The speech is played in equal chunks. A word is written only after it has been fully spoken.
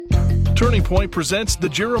Turning Point presents the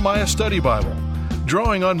Jeremiah Study Bible,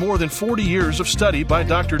 drawing on more than 40 years of study by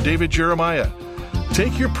Dr. David Jeremiah.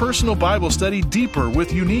 Take your personal Bible study deeper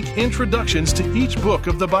with unique introductions to each book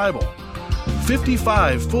of the Bible.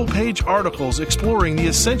 55 full-page articles exploring the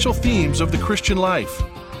essential themes of the Christian life.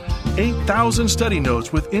 8,000 study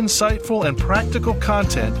notes with insightful and practical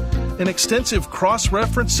content, an extensive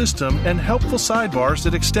cross-reference system, and helpful sidebars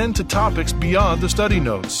that extend to topics beyond the study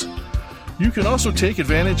notes. You can also take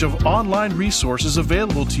advantage of online resources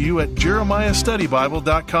available to you at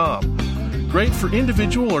jeremiahstudybible.com. Great for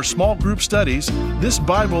individual or small group studies, this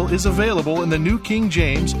Bible is available in the New King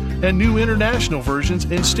James and New International versions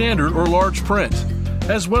in standard or large print,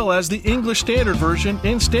 as well as the English Standard Version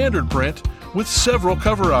in standard print with several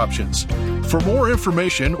cover options. For more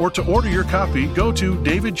information or to order your copy, go to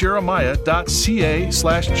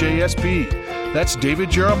davidjeremiah.ca/JSB. That's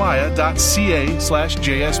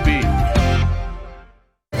davidjeremiah.ca/JSB.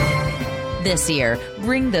 This year,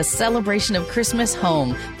 bring the celebration of Christmas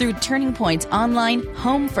home through Turning Point's online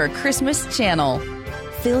Home for Christmas channel.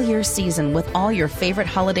 Fill your season with all your favorite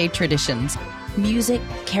holiday traditions, music,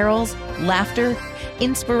 carols, laughter,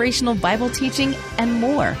 inspirational Bible teaching, and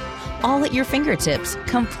more. All at your fingertips,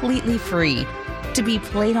 completely free. To be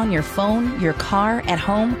played on your phone, your car, at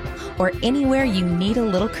home, or anywhere you need a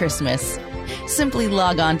little Christmas. Simply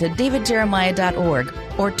log on to davidjeremiah.org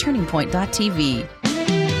or turningpoint.tv.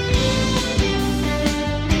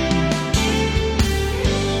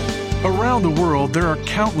 Around the world, there are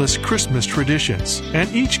countless Christmas traditions,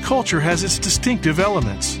 and each culture has its distinctive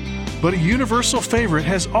elements. But a universal favorite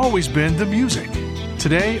has always been the music.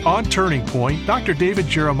 Today on Turning Point, Dr. David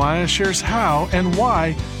Jeremiah shares how and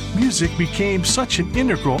why music became such an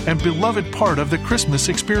integral and beloved part of the Christmas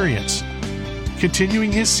experience.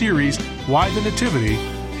 Continuing his series, Why the Nativity,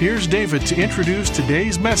 here's David to introduce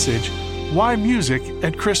today's message, Why Music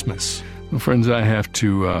at Christmas. Well, friends, I have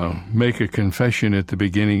to make a confession at the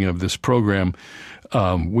beginning of this program.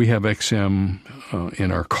 We have XM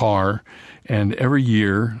in our car, and every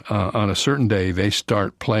year on a certain day they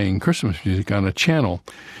start playing Christmas music on a channel.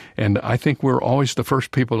 And I think we're always the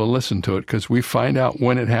first people to listen to it because we find out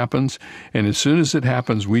when it happens, and as soon as it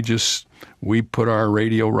happens, we put our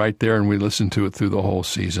radio right there and we listen to it through the whole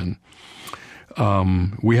season.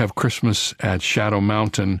 We have Christmas at Shadow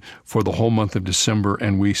Mountain for the whole month of December,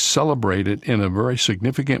 and we celebrate it in a very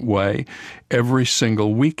significant way every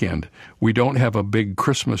single weekend. We don't have a big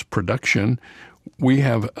Christmas production. We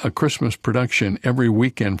have a Christmas production every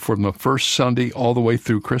weekend from the first Sunday all the way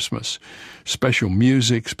through Christmas. Special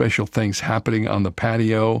music, special things happening on the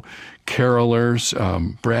patio, carolers,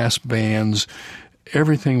 brass bands,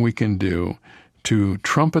 everything we can do to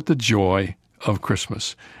trumpet the joy of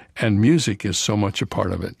Christmas. And music is so much a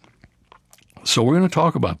part of it. So we're going to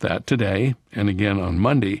talk about that today and again on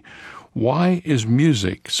Monday. Why is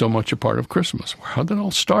music so much a part of Christmas? How did it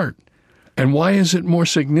all start? And why is it more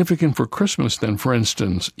significant for Christmas than, for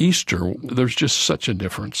instance, Easter? There's just such a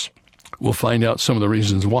difference. We'll find out some of the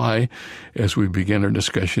reasons why as we begin our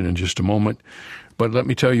discussion in just a moment. But let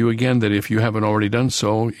me tell you again that if you haven't already done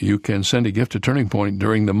so, you can send a gift to Turning Point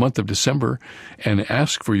during the month of December and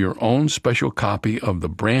ask for your own special copy of the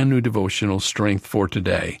brand new devotional, Strength for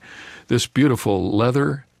Today. This beautiful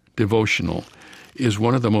leather devotional is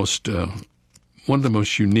one of the most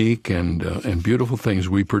unique and beautiful things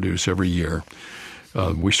we produce every year.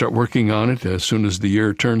 We start working on it as soon as the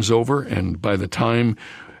year turns over, and by the time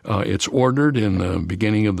it's ordered in the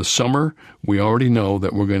beginning of the summer, we already know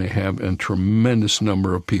that we're going to have a tremendous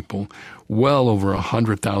number of people, well over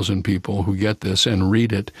 100,000 people who get this and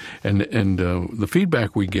read it. And the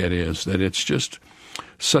feedback we get is that it's just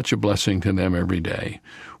such a blessing to them every day.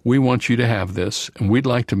 We want you to have this, and we'd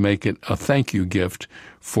like to make it a thank you gift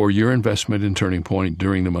for your investment in Turning Point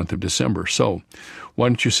during the month of December. So why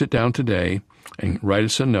don't you sit down today and write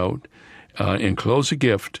us a note, enclose a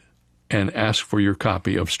gift, and ask for your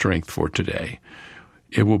copy of Strength for Today.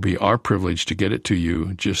 It will be our privilege to get it to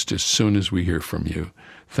you just as soon as we hear from you.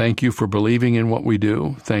 Thank you for believing in what we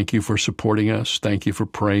do. Thank you for supporting us. Thank you for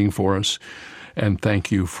praying for us. And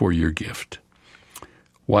thank you for your gift.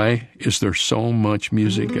 Why is there so much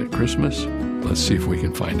music at Christmas? Let's see if we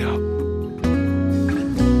can find out.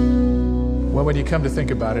 Well, when you come to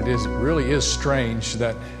think about it, it really is strange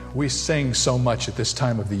that we sing so much at this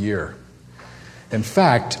time of the year. In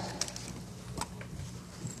fact,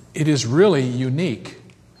 it is really unique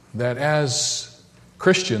that as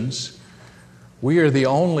Christians, we are the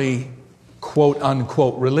only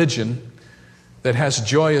quote-unquote religion that has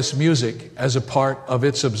joyous music as a part of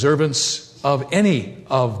its observance of any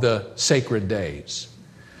of the sacred days.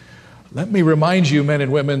 Let me remind you, men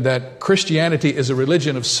and women, that Christianity is a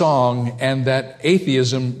religion of song and that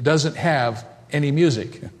atheism doesn't have any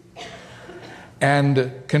music.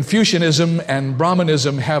 And Confucianism and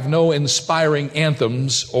Brahmanism have no inspiring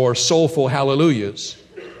anthems or soulful hallelujahs.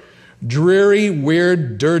 Dreary,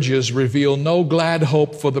 weird dirges reveal no glad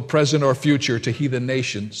hope for the present or future to heathen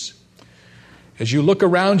nations. As you look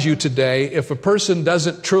around you today, if a person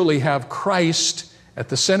doesn't truly have Christ at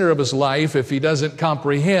the center of his life, if he doesn't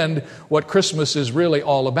comprehend what Christmas is really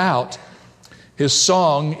all about, his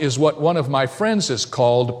song is what one of my friends has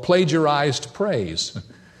called plagiarized praise.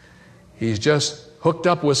 He's just hooked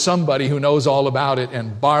up with somebody who knows all about it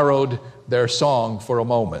and borrowed their song for a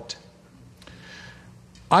moment.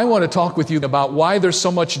 I want to talk with you about why there's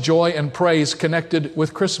so much joy and praise connected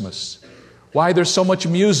with Christmas, why there's so much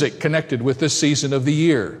music connected with this season of the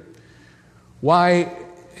year, why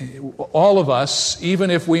all of us, even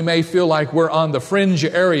if we may feel like we're on the fringe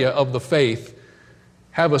area of the faith,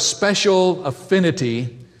 have a special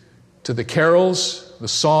affinity to the carols, the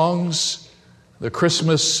songs, the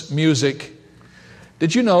Christmas music.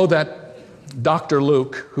 Did you know that Dr.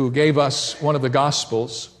 Luke, who gave us one of the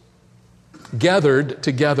Gospels, gathered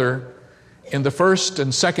together in the first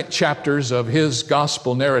and second chapters of his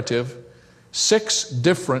gospel narrative 6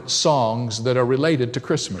 different songs that are related to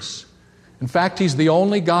Christmas? In fact, he's the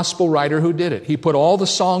only gospel writer who did it. He put all the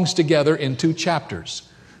songs together in 2 chapters.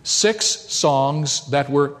 6 songs that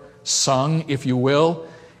were sung, if you will,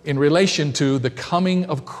 in relation to the coming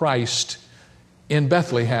of Christ in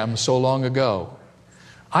Bethlehem so long ago.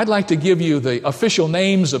 I'd like to give you the official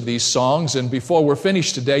names of these songs, and before we're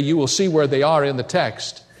finished today, you will see where they are in the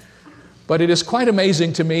text. But it is quite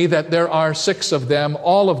amazing to me that there are 6 of them,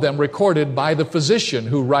 all of them recorded by the physician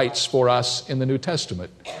who writes for us in the New Testament.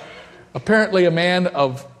 Apparently a man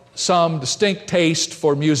of some distinct taste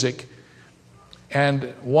for music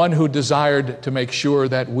and one who desired to make sure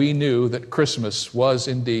that we knew that Christmas was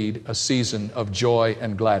indeed a season of joy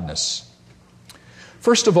and gladness.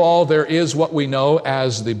 First of all, there is what we know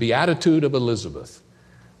as the Beatitude of Elizabeth,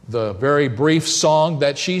 the very brief song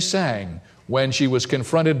that she sang when she was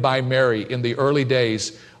confronted by Mary in the early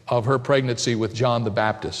days of her pregnancy with John the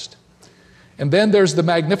Baptist. And then there's the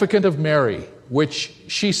Magnificat of Mary, which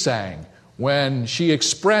she sang when she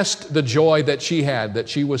expressed the joy that she had, that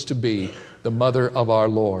she was to be the mother of our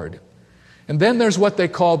Lord. And then there's what they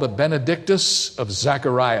call the Benedictus of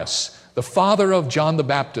Zacharias, the father of John the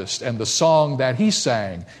Baptist, and the song that he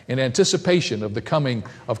sang in anticipation of the coming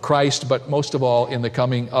of Christ, but most of all in the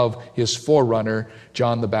coming of his forerunner,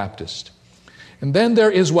 John the Baptist. And then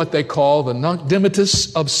there is what they call the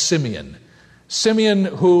Noctimittus of Simeon. Simeon,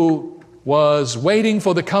 who was waiting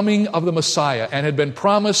for the coming of the Messiah and had been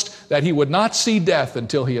promised that he would not see death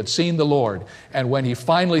until he had seen the Lord. And when he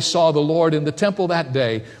finally saw the Lord in the temple that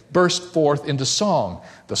day, burst forth into song.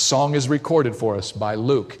 The song is recorded for us by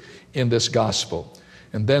Luke in this gospel.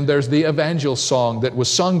 And then there's the evangel song that was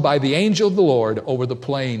sung by the angel of the Lord over the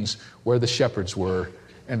plains where the shepherds were.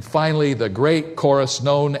 And finally, the great chorus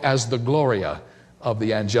known as the Gloria of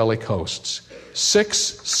the angelic hosts. 6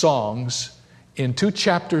 songs in 2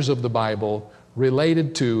 chapters of the Bible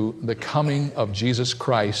related to the coming of Jesus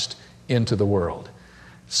Christ into the world.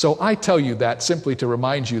 So I tell you that simply to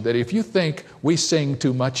remind you that if you think we sing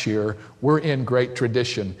too much here, we're in great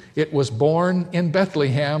tradition. It was born in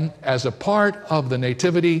Bethlehem as a part of the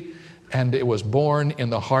Nativity, and it was born in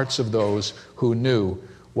the hearts of those who knew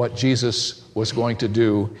what Jesus was going to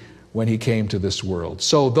do when he came to this world.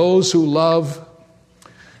 So those who love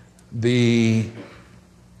the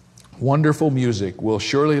wonderful music will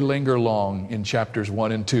surely linger long in chapters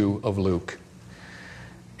 1 and 2 of Luke.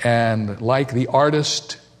 And like the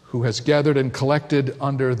artist who has gathered and collected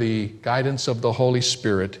under the guidance of the Holy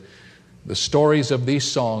Spirit, the stories of these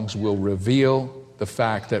songs will reveal the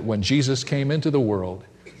fact that when Jesus came into the world,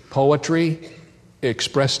 poetry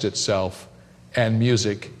expressed itself and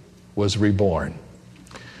music was reborn.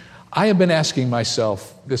 I have been asking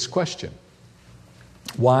myself this question: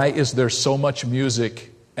 why is there so much music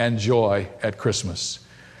and joy at Christmas?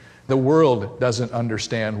 The world doesn't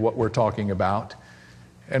understand what we're talking about.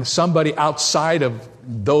 And somebody outside of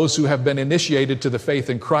those who have been initiated to the faith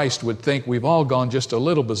in Christ would think we've all gone just a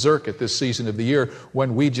little berserk at this season of the year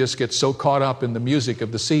when we just get so caught up in the music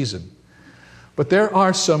of the season. But there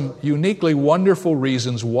are some uniquely wonderful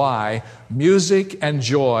reasons why music and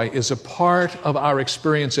joy is a part of our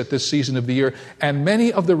experience at this season of the year, and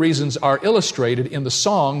many of the reasons are illustrated in the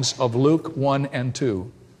songs of Luke 1 and 2.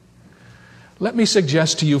 Let me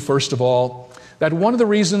suggest to you, first of all, that one of the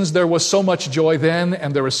reasons there was so much joy then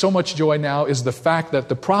and there is so much joy now is the fact that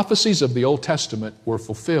the prophecies of the Old Testament were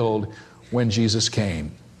fulfilled when Jesus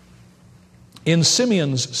came. In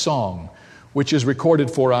Simeon's song, which is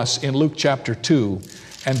recorded for us in Luke chapter 2,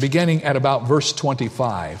 and beginning at about verse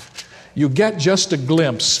 25, you get just a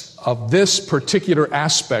glimpse of this particular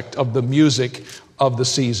aspect of the music of the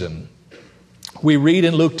season. We read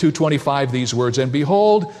in Luke 2:25 these words, "And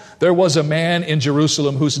behold, there was a man in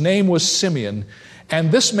Jerusalem whose name was Simeon,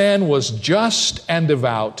 and this man was just and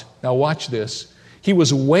devout." Now watch this. He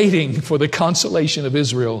was waiting for the consolation of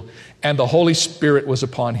Israel, and the Holy Spirit was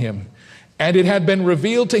upon him. And it had been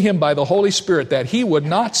revealed to him by the Holy Spirit that he would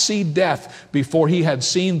not see death before he had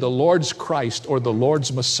seen the Lord's Christ, or the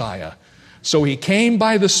Lord's Messiah. So he came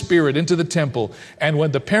by the Spirit into the temple, and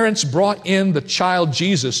when the parents brought in the child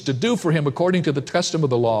Jesus to do for him according to the custom of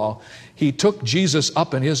the law, he took Jesus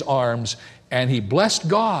up in his arms, and he blessed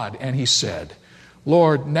God, and he said,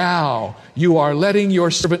 "Lord, now you are letting your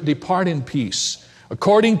servant depart in peace,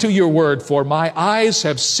 according to your word, for my eyes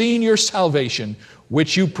have seen your salvation,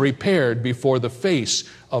 which you prepared before the face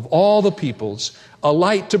of all the peoples, a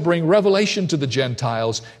light to bring revelation to the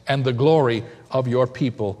Gentiles and the glory of your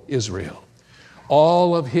people Israel."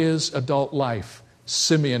 All of his adult life,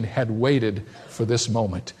 Simeon had waited for this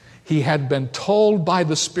moment. He had been told by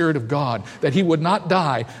the Spirit of God that he would not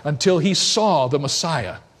die until he saw the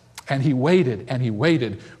Messiah. And he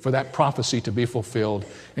waited for that prophecy to be fulfilled.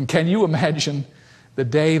 And can you imagine the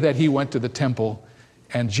day that he went to the temple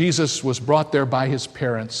and Jesus was brought there by his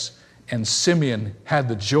parents, and Simeon had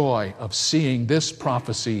the joy of seeing this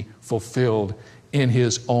prophecy fulfilled in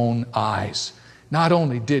his own eyes. Not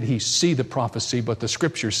only did he see the prophecy, but the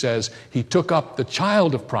scripture says he took up the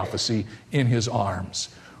child of prophecy in his arms.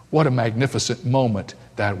 What a magnificent moment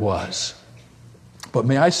that was. But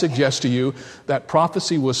may I suggest to you that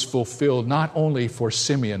prophecy was fulfilled not only for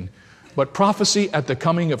Simeon, but prophecy at the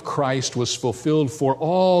coming of Christ was fulfilled for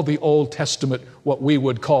all the Old Testament, what we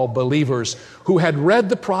would call believers, who had read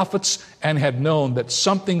the prophets and had known that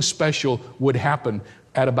something special would happen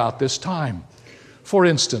at about this time. For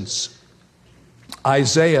instance,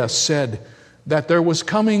 Isaiah said that there was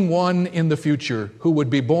coming one in the future who would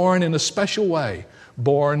be born in a special way,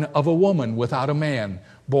 born of a woman without a man,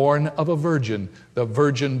 born of a virgin, the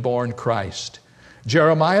virgin-born Christ.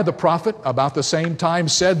 Jeremiah the prophet, about the same time,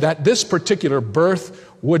 said that this particular birth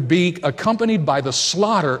would be accompanied by the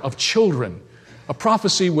slaughter of children, a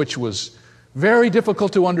prophecy which was very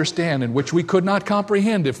difficult to understand and which we could not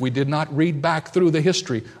comprehend if we did not read back through the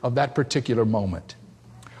history of that particular moment.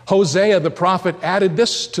 Hosea the prophet added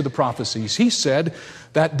this to the prophecies. He said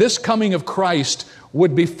that this coming of Christ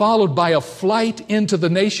would be followed by a flight into the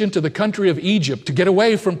nation, to the country of Egypt, to get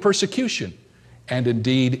away from persecution. And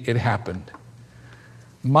indeed, it happened.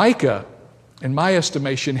 Micah, in my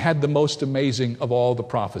estimation, had the most amazing of all the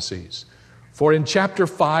prophecies. For in chapter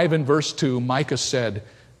 5 and verse 2, Micah said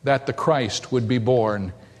that the Christ would be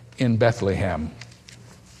born in Bethlehem.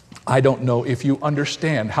 I don't know if you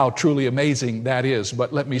understand how truly amazing that is,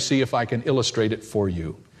 but let me see if I can illustrate it for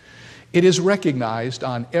you. It is recognized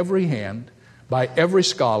on every hand by every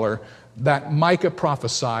scholar that Micah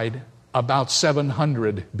prophesied about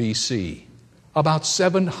 700 BC. About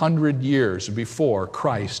 700 years before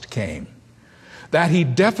Christ came. That he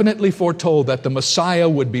definitely foretold that the Messiah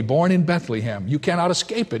would be born in Bethlehem. You cannot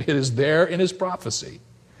escape it. It is there in his prophecy.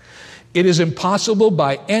 It is impossible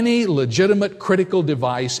by any legitimate critical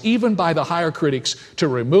device, even by the higher critics, to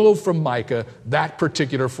remove from Micah that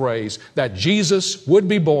particular phrase, that Jesus would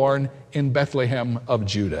be born in Bethlehem of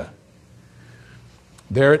Judah.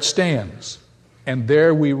 There it stands. And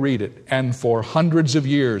there we read it. And for hundreds of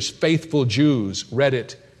years, faithful Jews read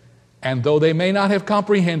it. And though they may not have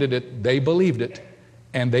comprehended it, they believed it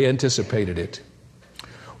and they anticipated it.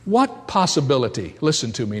 What possibility,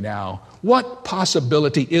 listen to me now, what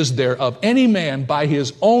possibility is there of any man by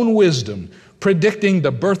his own wisdom predicting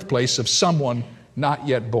the birthplace of someone not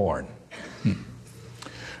yet born?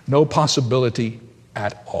 No possibility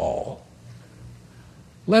at all.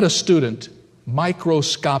 Let a student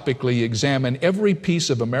microscopically examine every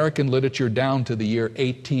piece of American literature down to the year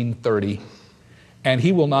 1830, and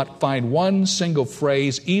he will not find one single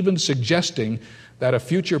phrase even suggesting that a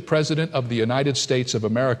future president of the United States of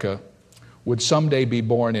America would someday be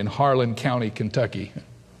born in Harlan County, Kentucky.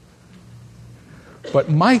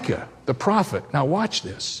 But Micah, the prophet, now watch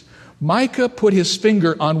this. Micah put his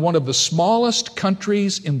finger on one of the smallest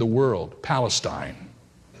countries in the world, Palestine.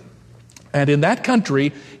 And in that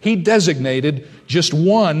country, he designated just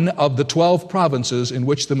one of the 12 provinces in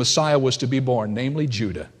which the Messiah was to be born, namely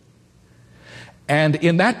Judah. And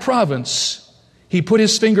in that province, he put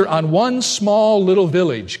his finger on one small little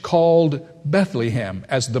village called Bethlehem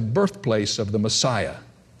as the birthplace of the Messiah.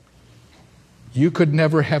 You could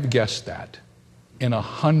never have guessed that in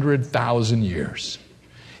 100,000 years.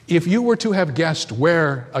 If you were to have guessed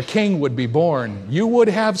where a king would be born, you would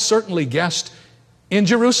have certainly guessed in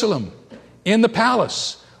Jerusalem, in the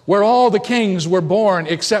palace, where all the kings were born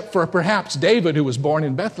except for perhaps David, who was born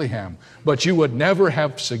in Bethlehem. But you would never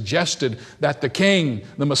have suggested that the king,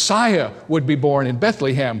 the Messiah, would be born in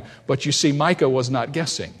Bethlehem. But you see, Micah was not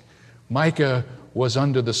guessing. Micah was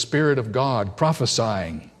under the Spirit of God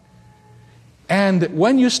prophesying. And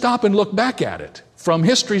when you stop and look back at it, from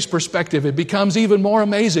history's perspective, it becomes even more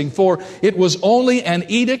amazing, for it was only an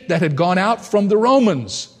edict that had gone out from the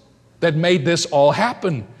Romans that made this all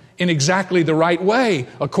happen in exactly the right way,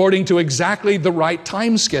 according to exactly the right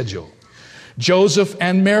time schedule. Joseph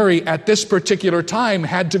and Mary at this particular time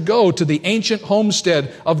had to go to the ancient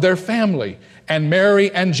homestead of their family, and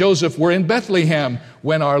Mary and Joseph were in Bethlehem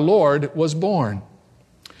when our Lord was born.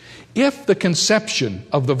 If the conception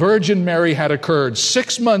of the Virgin Mary had occurred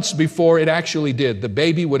 6 months before it actually did, the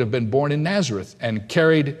baby would have been born in Nazareth and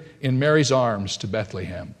carried in Mary's arms to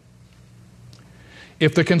Bethlehem.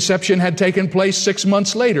 If the conception had taken place 6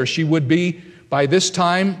 months later, she would be, by this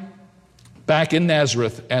time, back in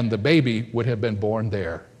Nazareth, and the baby would have been born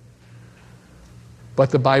there.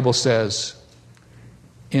 But the Bible says,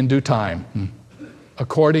 in due time,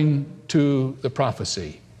 according to the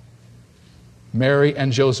prophecy, Mary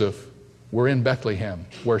and Joseph were in Bethlehem,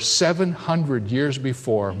 where 700 years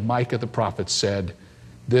before, Micah the prophet said,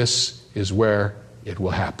 this is where it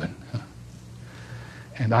will happen.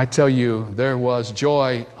 And I tell you, there was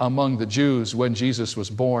joy among the Jews when Jesus was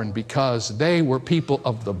born, because they were people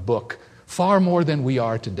of the book, far more than we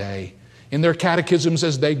are today. In their catechisms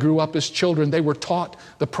as they grew up as children, they were taught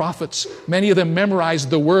the prophets. Many of them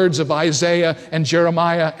memorized the words of Isaiah and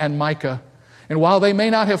Jeremiah and Micah. And while they may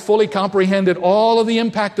not have fully comprehended all of the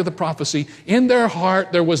impact of the prophecy, in their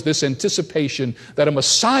heart there was this anticipation that a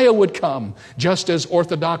Messiah would come, just as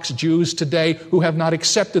Orthodox Jews today who have not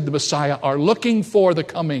accepted the Messiah are looking for the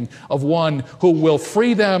coming of one who will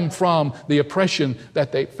free them from the oppression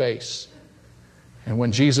that they face. And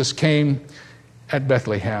when Jesus came at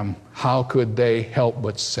Bethlehem, how could they help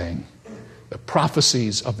but sing? The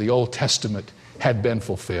prophecies of the Old Testament had been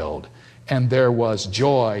fulfilled, and there was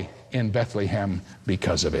joy in Bethlehem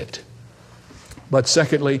because of it. But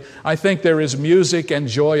secondly, I think there is music and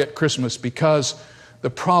joy at Christmas because the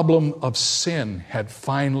problem of sin had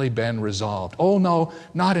finally been resolved. Oh no,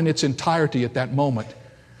 not in its entirety at that moment,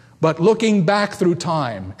 but looking back through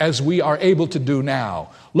time, as we are able to do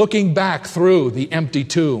now, looking back through the empty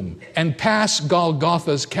tomb and past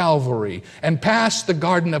Golgotha's Calvary and past the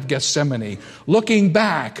Garden of Gethsemane, looking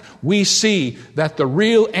back, we see that the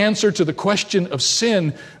real answer to the question of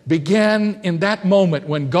sin began in that moment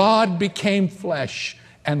when God became flesh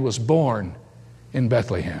and was born in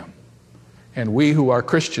Bethlehem. And we who are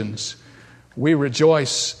Christians, we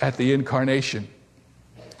rejoice at the incarnation.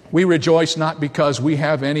 We rejoice not because we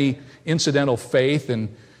have any incidental faith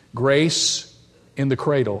and grace in the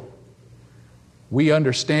cradle. We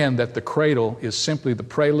understand that the cradle is simply the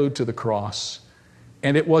prelude to the cross,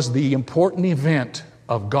 and it was the important event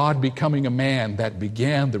of God becoming a man that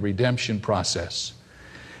began the redemption process.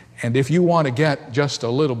 And if you want to get just a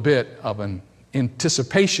little bit of an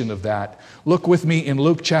anticipation of that, look with me in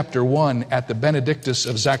Luke chapter 1 at the Benedictus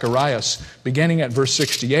of Zacharias, beginning at verse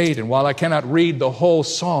 68. And while I cannot read the whole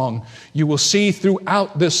song, you will see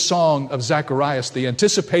throughout this song of Zacharias the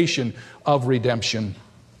anticipation of redemption.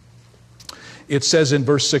 It says in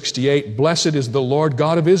verse 68, "Blessed is the Lord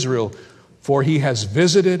God of Israel, for he has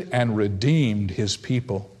visited and redeemed his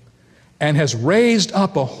people, and has raised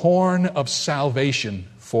up a horn of salvation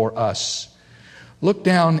for us." Look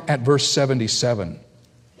down at verse 77.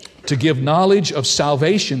 "To give knowledge of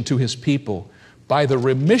salvation to his people by the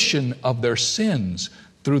remission of their sins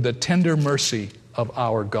through the tender mercy of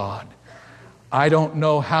our God." I don't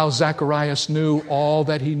know how Zacharias knew all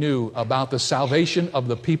that he knew about the salvation of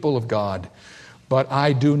the people of God, but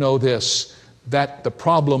I do know this, that the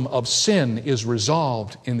problem of sin is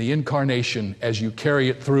resolved in the incarnation as you carry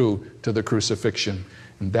it through to the crucifixion.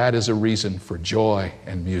 And that is a reason for joy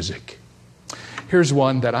and music. Here's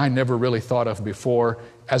one that I never really thought of before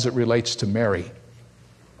as it relates to Mary.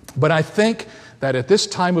 But I think that at this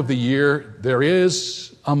time of the year, there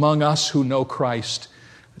is among us who know Christ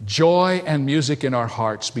joy and music in our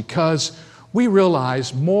hearts, because we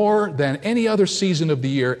realize more than any other season of the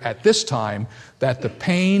year at this time that the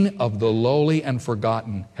pain of the lowly and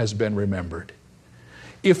forgotten has been remembered.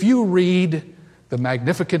 If you read the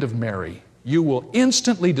Magnificat of Mary, you will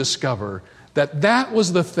instantly discover that that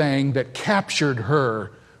was the thing that captured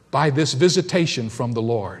her by this visitation from the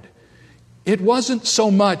Lord. It wasn't so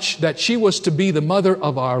much that she was to be the mother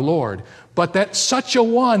of our Lord, but that such a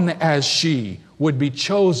one as she would be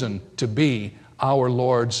chosen to be our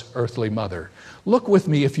Lord's earthly mother. Look with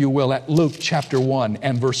me, if you will, at Luke chapter 1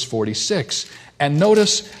 and verse 46, and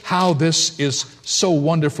notice how this is so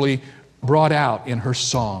wonderfully brought out in her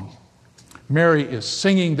song. Mary is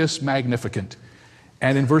singing this Magnificat,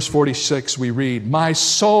 and in verse 46 we read, "My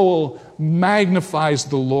soul magnifies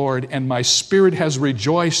the Lord, and my spirit has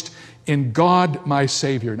rejoiced in God my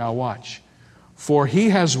Savior." Now watch. "For he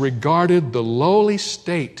has regarded the lowly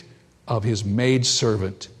state of his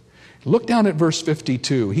maidservant." Look down at verse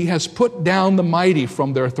 52. "He has put down the mighty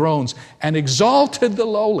from their thrones and exalted the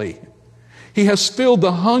lowly. He has filled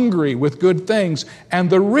the hungry with good things, and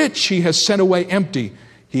the rich he has sent away empty.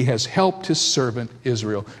 He has helped his servant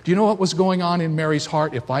Israel." Do you know what was going on in Mary's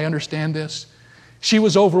heart, if I understand this? She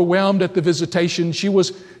was overwhelmed at the visitation. She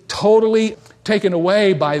was totally taken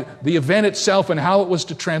away by the event itself and how it was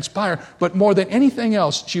to transpire. But more than anything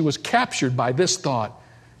else, she was captured by this thought: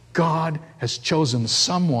 God has chosen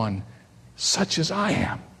someone such as I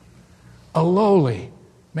am, a lowly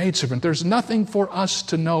maidservant. There's nothing for us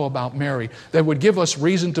to know about Mary that would give us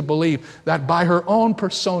reason to believe that by her own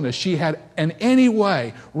persona she had in any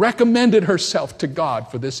way recommended herself to God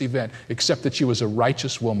for this event, except that she was a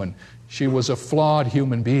righteous woman. She was a flawed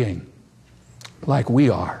human being, like we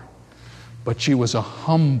are. But she was a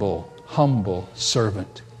humble, humble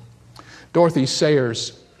servant. Dorothy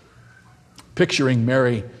Sayers, picturing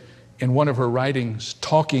Mary in one of her writings,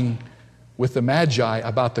 talking with the Magi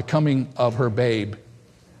about the coming of her babe,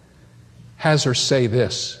 has her say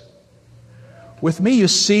this: "With me, you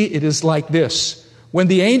see, it is like this. When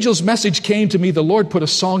the angel's message came to me, the Lord put a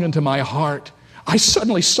song into my heart. I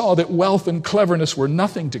suddenly saw that wealth and cleverness were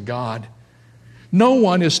nothing to God. No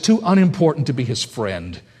one is too unimportant to be his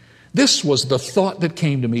friend. This was the thought that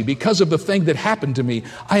came to me because of the thing that happened to me.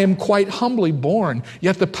 I am quite humbly born,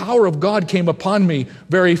 yet the power of God came upon me,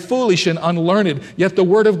 very foolish and unlearned, yet the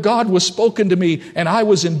word of God was spoken to me, and I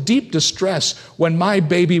was in deep distress when my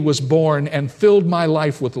baby was born and filled my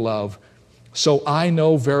life with love. So I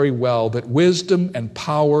know very well that wisdom and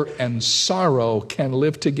power and sorrow can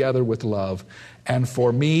live together with love. And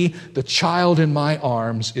for me, the child in my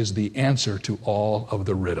arms is the answer to all of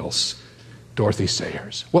the riddles." Dorothy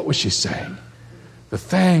Sayers. What was she saying? The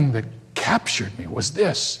thing that captured me was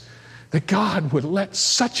this: that God would let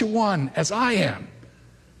such a one as I am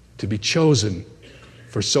to be chosen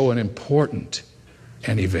for so an important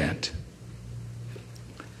an event.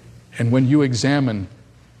 And when you examine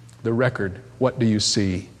the record, what do you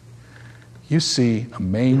see? You see a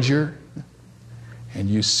manger, and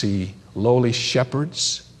you see lowly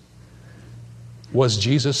shepherds. Was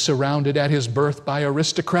Jesus surrounded at his birth by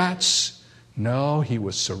aristocrats? No, he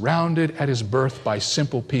was surrounded at his birth by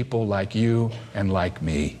simple people like you and like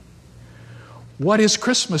me. What is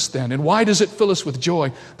Christmas then, and why does it fill us with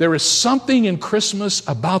joy? There is something in Christmas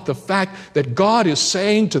about the fact that God is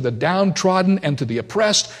saying to the downtrodden and to the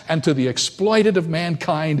oppressed and to the exploited of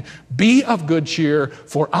mankind, "Be of good cheer,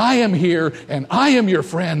 for I am here, and I am your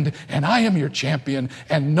friend, and I am your champion,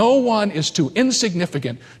 and no one is too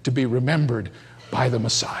insignificant to be remembered by the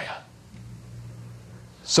Messiah."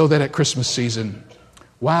 So that at Christmas season,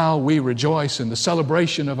 while we rejoice in the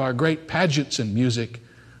celebration of our great pageants and music,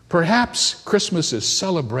 perhaps Christmas is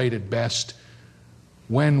celebrated best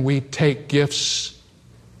when we take gifts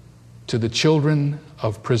to the children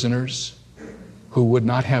of prisoners who would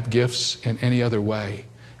not have gifts in any other way.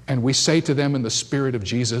 And we say to them in the spirit of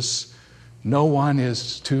Jesus, no one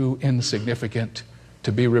is too insignificant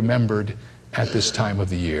to be remembered at this time of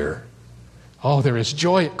the year. Oh, there is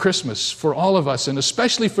joy at Christmas for all of us, and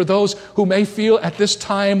especially for those who may feel at this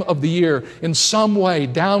time of the year in some way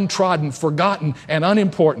downtrodden, forgotten, and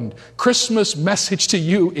unimportant. Christmas' message to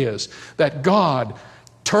you is that God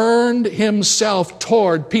turned himself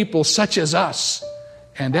toward people such as us,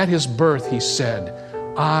 and at his birth he said,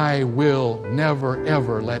 "I will never,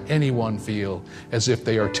 ever let anyone feel as if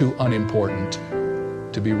they are too unimportant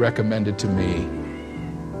to be recommended to me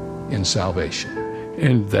in salvation."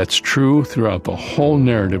 And that's true throughout the whole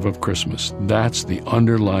narrative of Christmas. That's the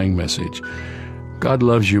underlying message. God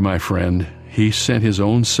loves you, my friend. He sent his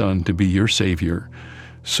own Son to be your Savior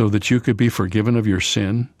so that you could be forgiven of your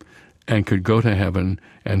sin and could go to heaven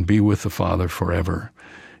and be with the Father forever.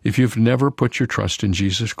 If you've never put your trust in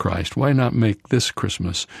Jesus Christ, why not make this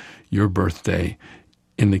Christmas your birthday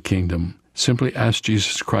in the kingdom? Simply ask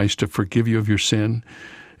Jesus Christ to forgive you of your sin.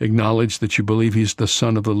 Acknowledge that you believe he's the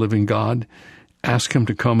Son of the living God. Ask him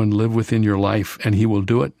to come and live within your life, and he will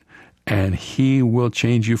do it. And he will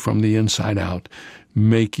change you from the inside out,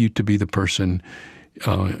 make you to be the person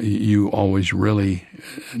you always really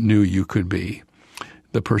knew you could be.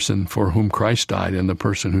 The person for whom Christ died and the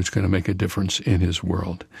person who's going to make a difference in his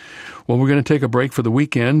world. Well, we're going to take a break for the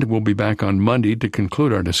weekend. We'll be back on Monday to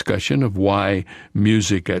conclude our discussion of why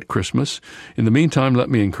music at Christmas. In the meantime, let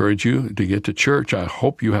me encourage you to get to church. I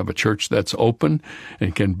hope you have a church that's open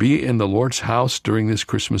and can be in the Lord's house during this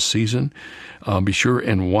Christmas season. Be sure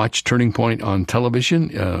and watch Turning Point on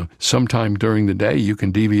television sometime during the day. You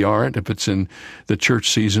can DVR it if it's in the church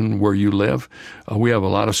season where you live. We have a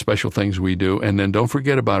lot of special things we do. And then don't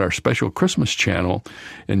forget about our special Christmas channel,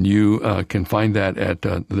 and you can find that at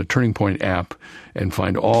the Turning Point app and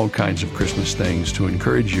find all kinds of Christmas things to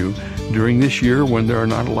encourage you during this year when there are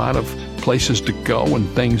not a lot of places to go and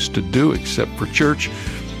things to do except for church.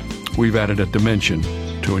 We've added a dimension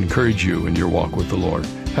to encourage you in your walk with the Lord.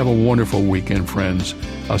 Have a wonderful weekend, friends.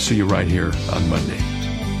 I'll see you right here on Monday.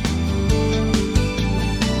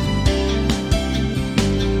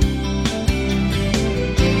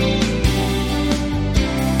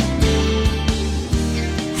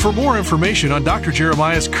 For more information on Dr.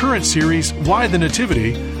 Jeremiah's current series, Why the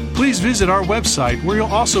Nativity, please visit our website, where you'll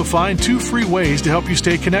also find 2 free ways to help you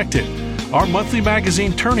stay connected: our monthly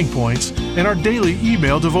magazine, Turning Points, and our daily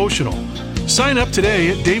email devotional. Sign up today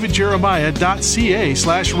at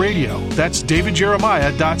davidjeremiah.ca/radio. That's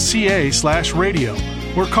davidjeremiah.ca/radio.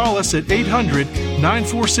 Or call us at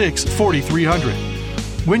 800-946-4300.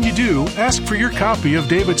 When you do, ask for your copy of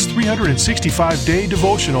David's 365-day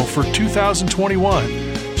devotional for 2021.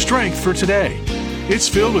 Strength for Today. It's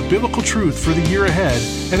filled with biblical truth for the year ahead,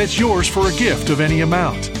 and it's yours for a gift of any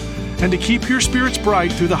amount. And to keep your spirits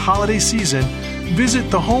bright through the holiday season, visit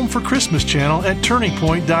the Home for Christmas channel at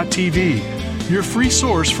turningpoint.tv, your free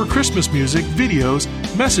source for Christmas music, videos,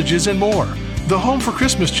 messages, and more. The Home for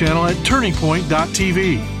Christmas channel at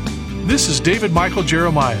turningpoint.tv. This is David Michael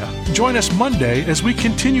Jeremiah. Join us Monday as we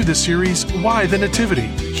continue the series, Why the Nativity,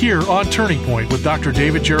 here on Turning Point with Dr.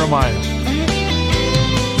 David Jeremiah.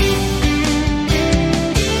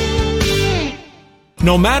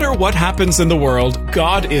 No matter what happens in the world,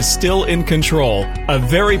 God is still in control, a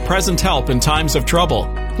very present help in times of trouble.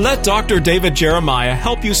 Let Dr. David Jeremiah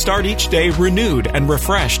help you start each day renewed and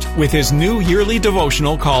refreshed with his new yearly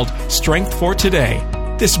devotional called Strength for Today.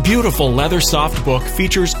 This beautiful leather-soft book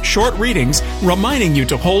features short readings reminding you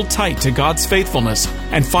to hold tight to God's faithfulness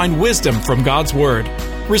and find wisdom from God's Word.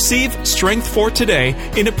 Receive Strength for Today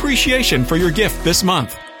in appreciation for your gift this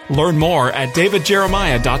month. Learn more at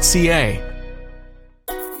davidjeremiah.ca.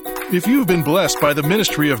 If you've been blessed by the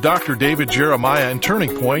ministry of Dr. David Jeremiah and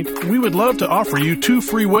Turning Point, we would love to offer you 2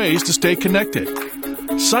 free ways to stay connected.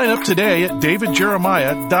 Sign up today at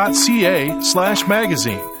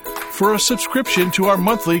davidjeremiah.ca/magazine for a subscription to our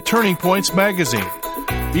monthly Turning Points magazine.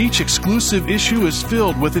 Each exclusive issue is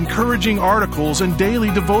filled with encouraging articles and daily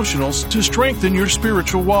devotionals to strengthen your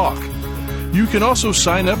spiritual walk. You can also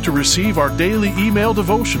sign up to receive our daily email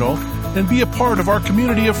devotional and be a part of our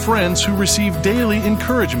community of friends who receive daily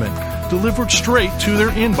encouragement delivered straight to their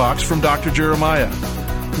inbox from Dr. Jeremiah.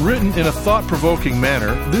 Written in a thought-provoking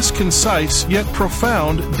manner, this concise yet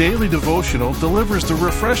profound daily devotional delivers the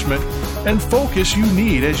refreshment and focus you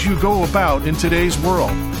need as you go about in today's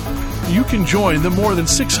world. You can join the more than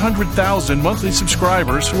 600,000 monthly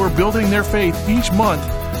subscribers who are building their faith each month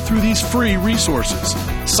through these free resources.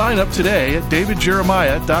 Sign up today at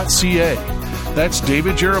davidjeremiah.ca. That's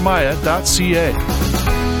davidjeremiah.ca.